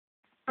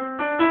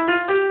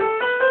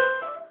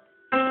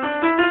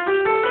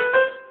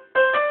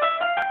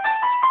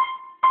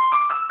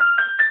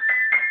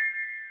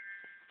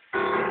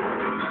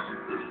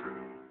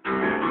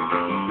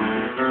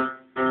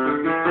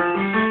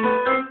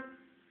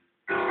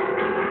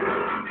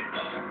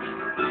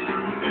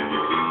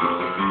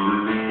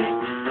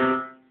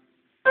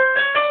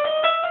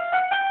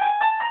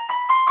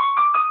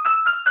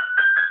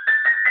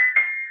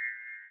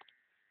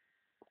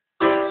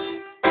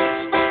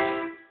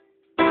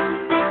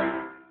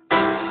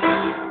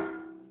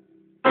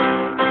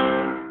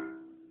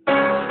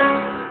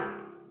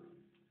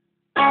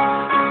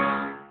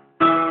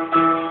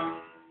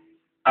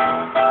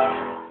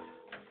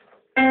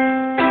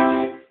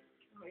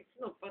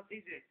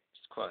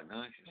quite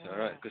nice. It's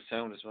alright. Good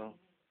sound as well.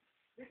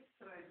 Let's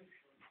try this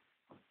one.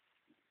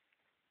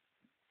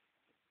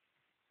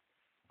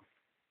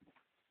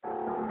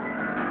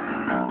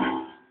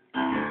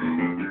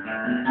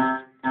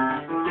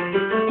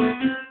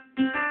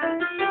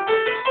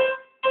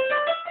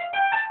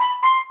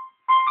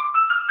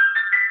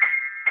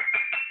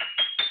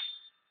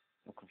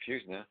 I'm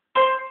confused now.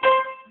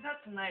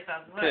 That's nice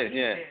as well. It is,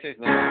 yeah, it is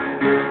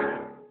nice.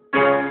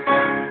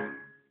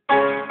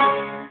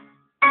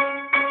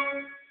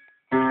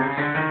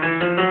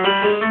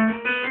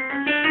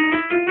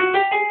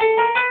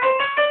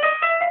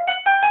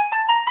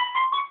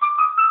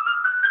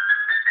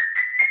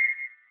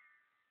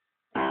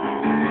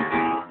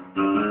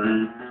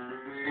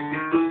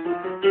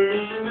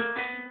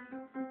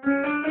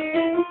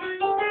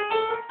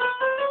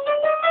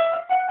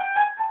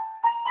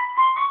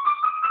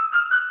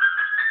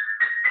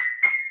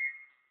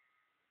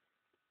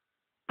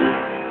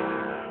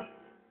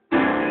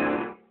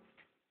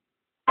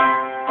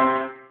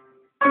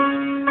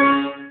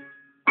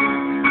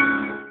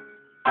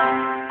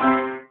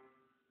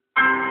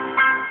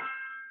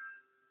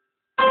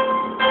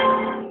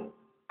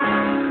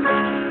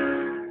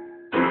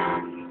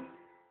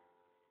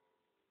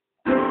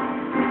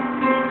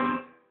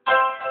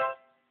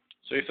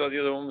 So you thought the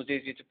other one was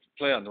easier to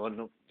play on,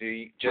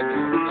 the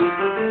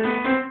general?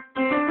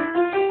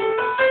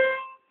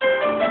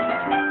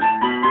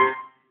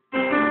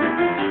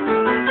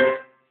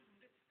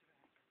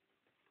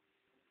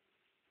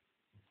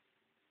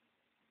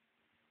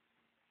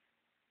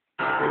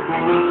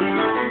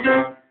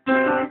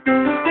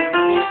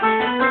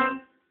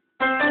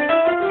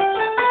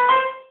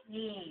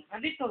 A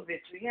little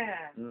bit,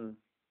 yeah.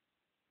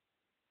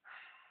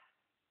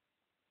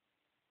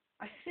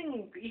 I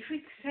think if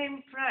it's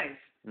same price,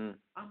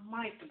 I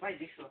might buy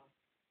this one.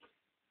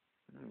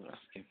 I'll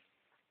ask him.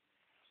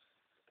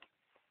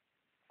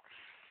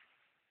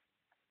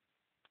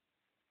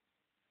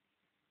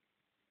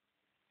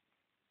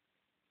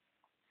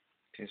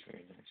 It is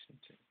very nice,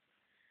 isn't it?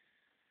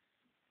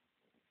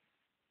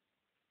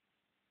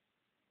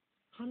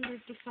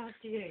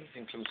 138.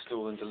 Includes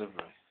stool and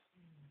delivery.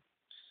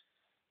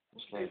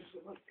 It's like,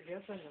 What's the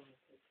other one?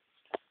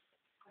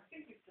 I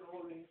think it's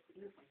all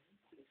inclusive.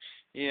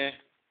 yeah.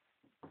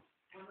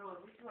 Oh no,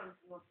 this one's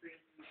not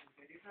inclusive.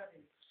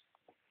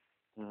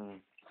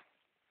 Delivery.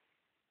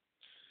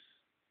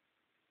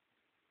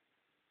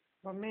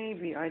 But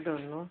maybe, I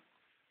don't know.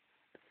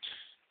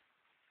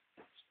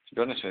 To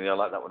be honest with you, I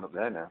like that one up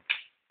there now.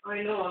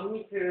 I know,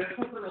 me too.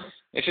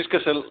 It's just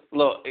because,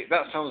 look,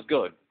 that sounds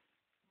good.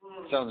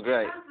 Sounds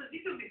great. It sounds a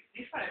little bit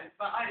different,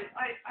 but I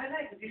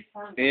like this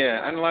sound.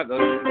 Yeah, I like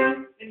those.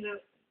 In the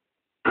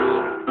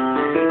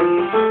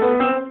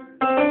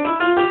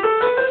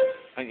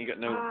I think you got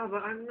no...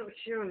 but I'm not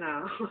sure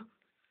now.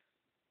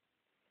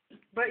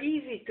 But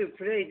easy to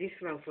play this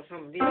one for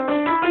some reason.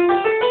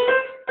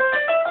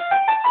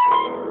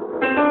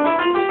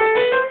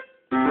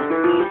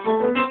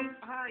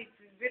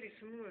 It's very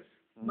smooth.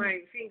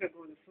 My finger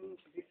goes smooth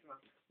to this one.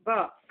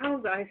 But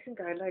sound, I think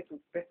I like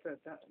it better.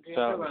 The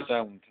other one.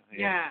 Sound.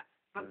 Yeah,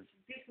 but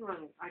this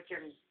one I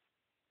can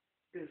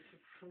do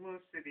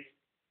smoothly.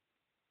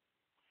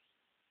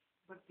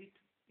 But it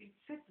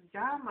says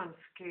German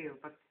scale,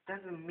 but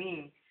doesn't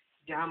mean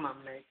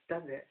German, like,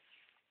 does it?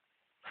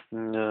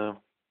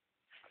 No.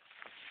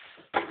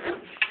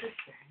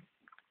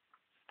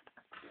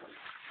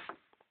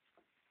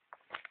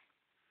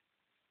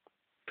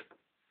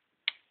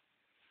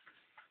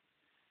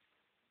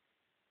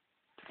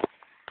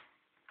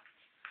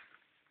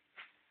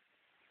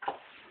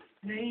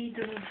 Made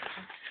of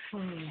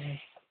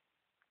funny.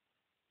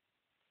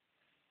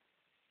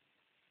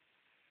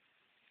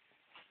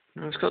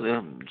 It's got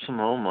some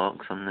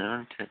hallmarks on there,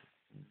 hasn't it?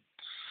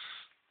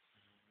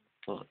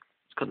 But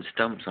it's got the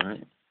stamps on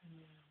it.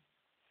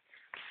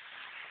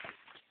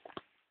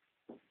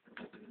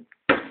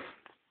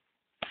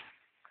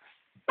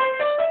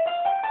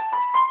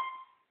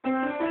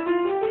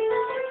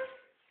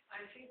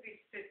 I think it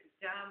says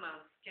German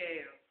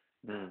scale.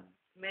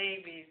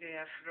 Maybe they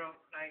are from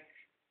like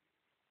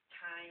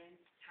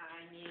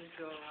Chinese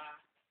or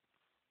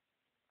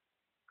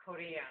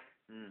Korean.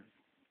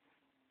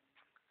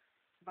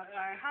 But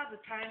I heard the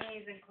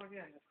Chinese and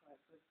Korean are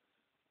quite good.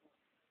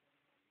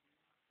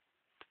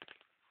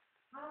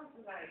 Sounds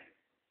like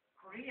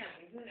Korean,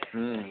 isn't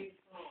it?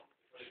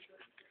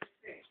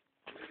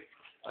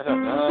 I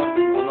don't know.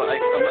 I'm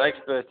not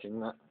expert in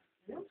that.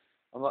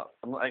 I'm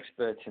not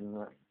expert in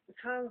that. It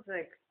sounds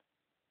like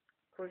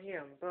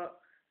Korean, but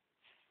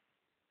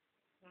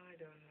I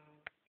don't know.